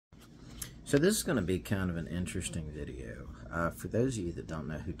So this is going to be kind of an interesting video. For those of you that don't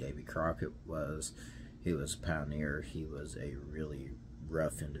know who Davey Crockett was, he was a pioneer. He was a really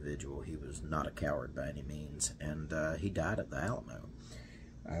rough individual. He was not a coward by any means, and he died at the Alamo.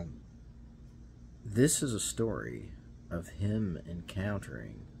 This is a story of him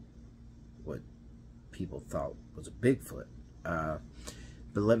encountering what people thought was a Bigfoot. But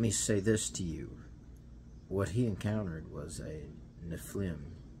let me say this to you. What he encountered was a Nephilim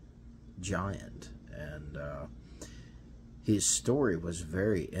giant, and his story was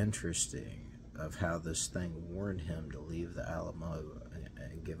very interesting of how this thing warned him to leave the Alamo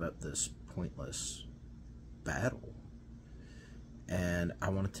and give up this pointless battle. And I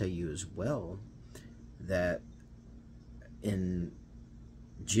want to tell you as well that in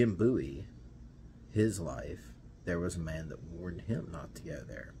Jim Bowie, his life, there was a man that warned him not to go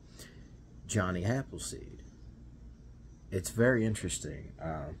there. Johnny Appleseed. It's very interesting.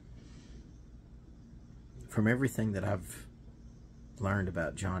 From everything that I've learned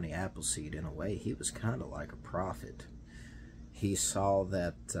about Johnny Appleseed, in a way, he was kind of like a prophet. He saw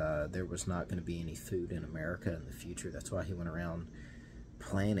that there was not going to be any food in America in the future. That's why he went around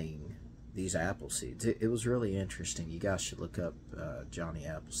planting these apple seeds. It was really interesting. You guys should look up Johnny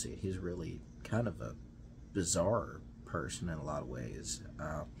Appleseed. He's really kind of a bizarre person in a lot of ways.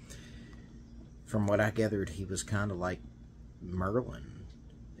 From what I gathered, he was kind of like Merlin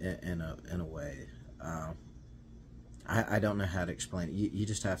in a way. I don't know how to explain it. You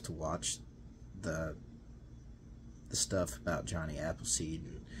just have to watch the stuff about Johnny Appleseed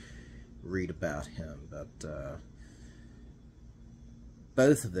and read about him. But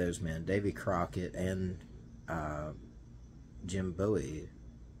both of those men, Davey Crockett and Jim Bowie,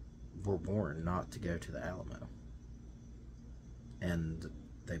 were warned not to go to the Alamo. And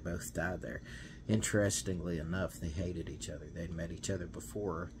they both died there. Interestingly enough, they hated each other. They'd met each other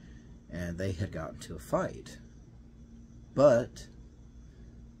before, and they had gotten into a fight. But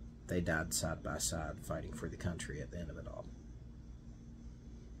they died side by side, fighting for the country at the end of it all.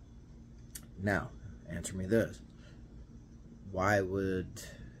 Now, answer me this. Why would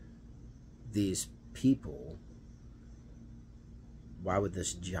these people, why would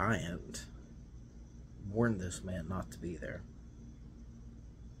this giant warn this man not to be there?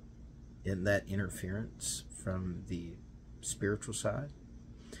 Isn't that interference from the spiritual side?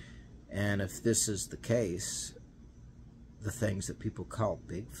 And if this is the case, the things that people call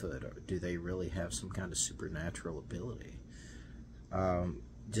Bigfoot, do they really have some kind of supernatural ability?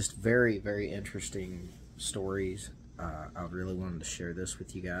 Just very, very interesting stories. I really wanted to share this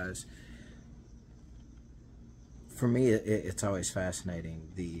with you guys. For me, it's always fascinating,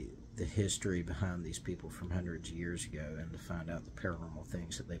 the history behind these people from hundreds of years ago, and to find out the paranormal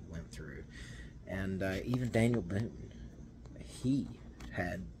things that they went through. And even Daniel Boone, he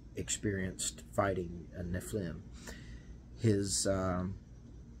had experienced fighting a Nephilim. His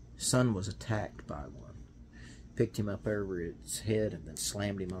son was attacked by one. Picked him up over its head and then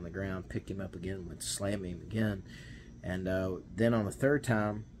slammed him on the ground. Picked him up again, went to slam him again. And then on the third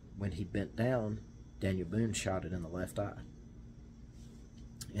time, when he bent down, Daniel Boone shot it in the left eye.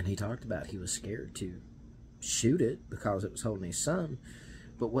 And he talked about he was scared to shoot it because it was holding his son.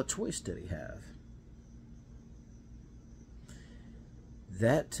 But what choice did he have?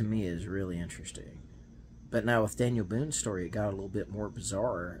 That, to me, is really interesting. But now with Daniel Boone's story, it got a little bit more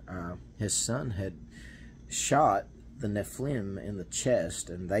bizarre. His son had shot the Nephilim in the chest,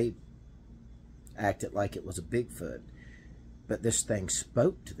 and they acted like it was a Bigfoot. But this thing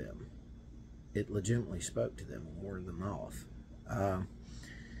spoke to them. It legitimately spoke to them and warned them off.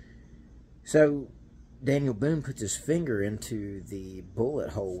 So Daniel Boone puts his finger into the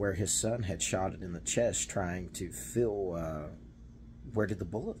bullet hole where his son had shot it in the chest, trying to feel where did the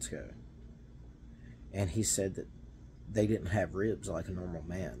bullets go. And he said that they didn't have ribs like a normal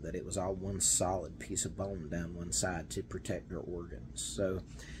man, that it was all one solid piece of bone down one side to protect their organs. So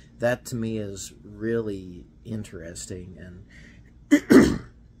that to me is really interesting. And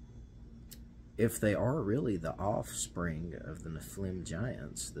if they are really the offspring of the Nephilim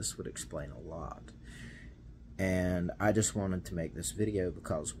giants, this would explain a lot. And I just wanted to make this video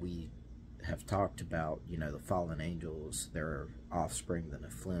because we have talked about, you know, the fallen angels, their offspring, the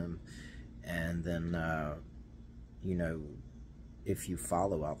Nephilim. And then, you know, if you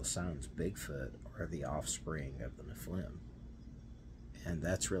follow all the signs, Bigfoot are the offspring of the Nephilim. And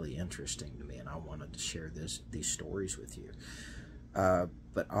that's really interesting to me, and I wanted to share these stories with you.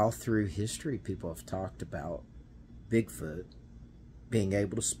 But all through history, people have talked about Bigfoot being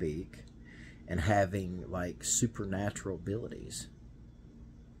able to speak and having, like, supernatural abilities.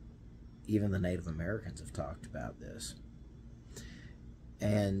 Even the Native Americans have talked about this.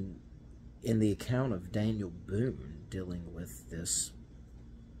 And in the account of Daniel Boone dealing with this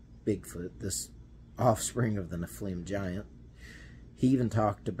Bigfoot, this offspring of the Nephilim giant, he even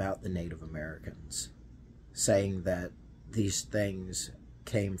talked about the Native Americans, saying that these things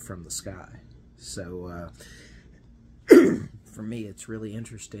came from the sky. So for me, it's really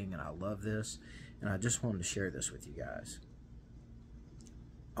interesting, and I love this, and I just wanted to share this with you guys.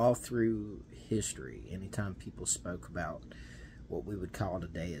 All through history, anytime people spoke about what we would call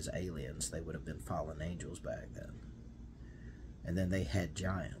today as aliens, they would have been fallen angels back then. And then they had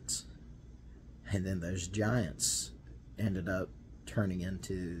giants. And then those giants ended up turning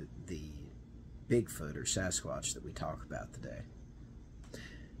into the Bigfoot or Sasquatch that we talk about today.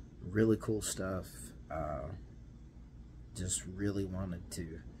 Really cool stuff. Just really wanted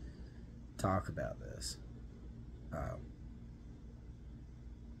to talk about this.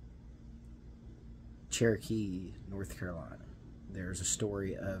 Cherokee, North Carolina. There's a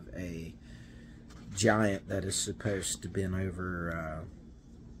story of a giant that is supposed to have been over,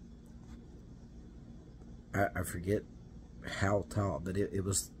 I forget how tall, but it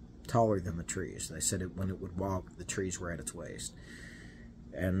was taller than the trees. They said when it would walk, the trees were at its waist.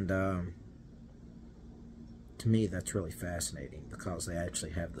 And to me, that's really fascinating, because they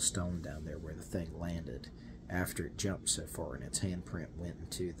actually have the stone down there where the thing landed after it jumped so far, and its handprint went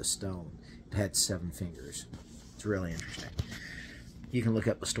into the stone. It had 7 fingers. It's really interesting. You can look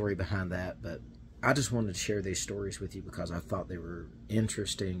up the story behind that, but I just wanted to share these stories with you because I thought they were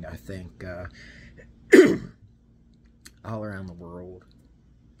interesting. I think all around the world,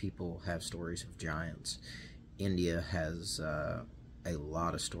 people have stories of giants. India has a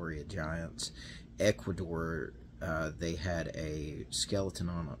lot of story of giants. Ecuador, they had a skeleton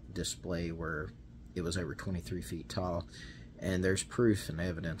on a display where it was over 23 feet tall, and there's proof and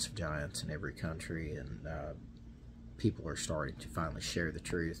evidence of giants in every country, and people are starting to finally share the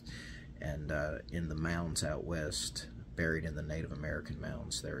truth. And in the mounds out west, buried in the Native American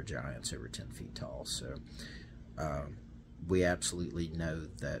mounds, there are giants over 10 feet tall. So we absolutely know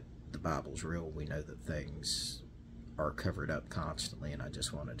that the Bible's real. We know that things are covered up constantly, and I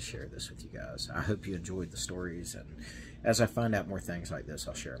just wanted to share this with you guys. I hope you enjoyed the stories, and as I find out more things like this,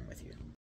 I'll share them with you.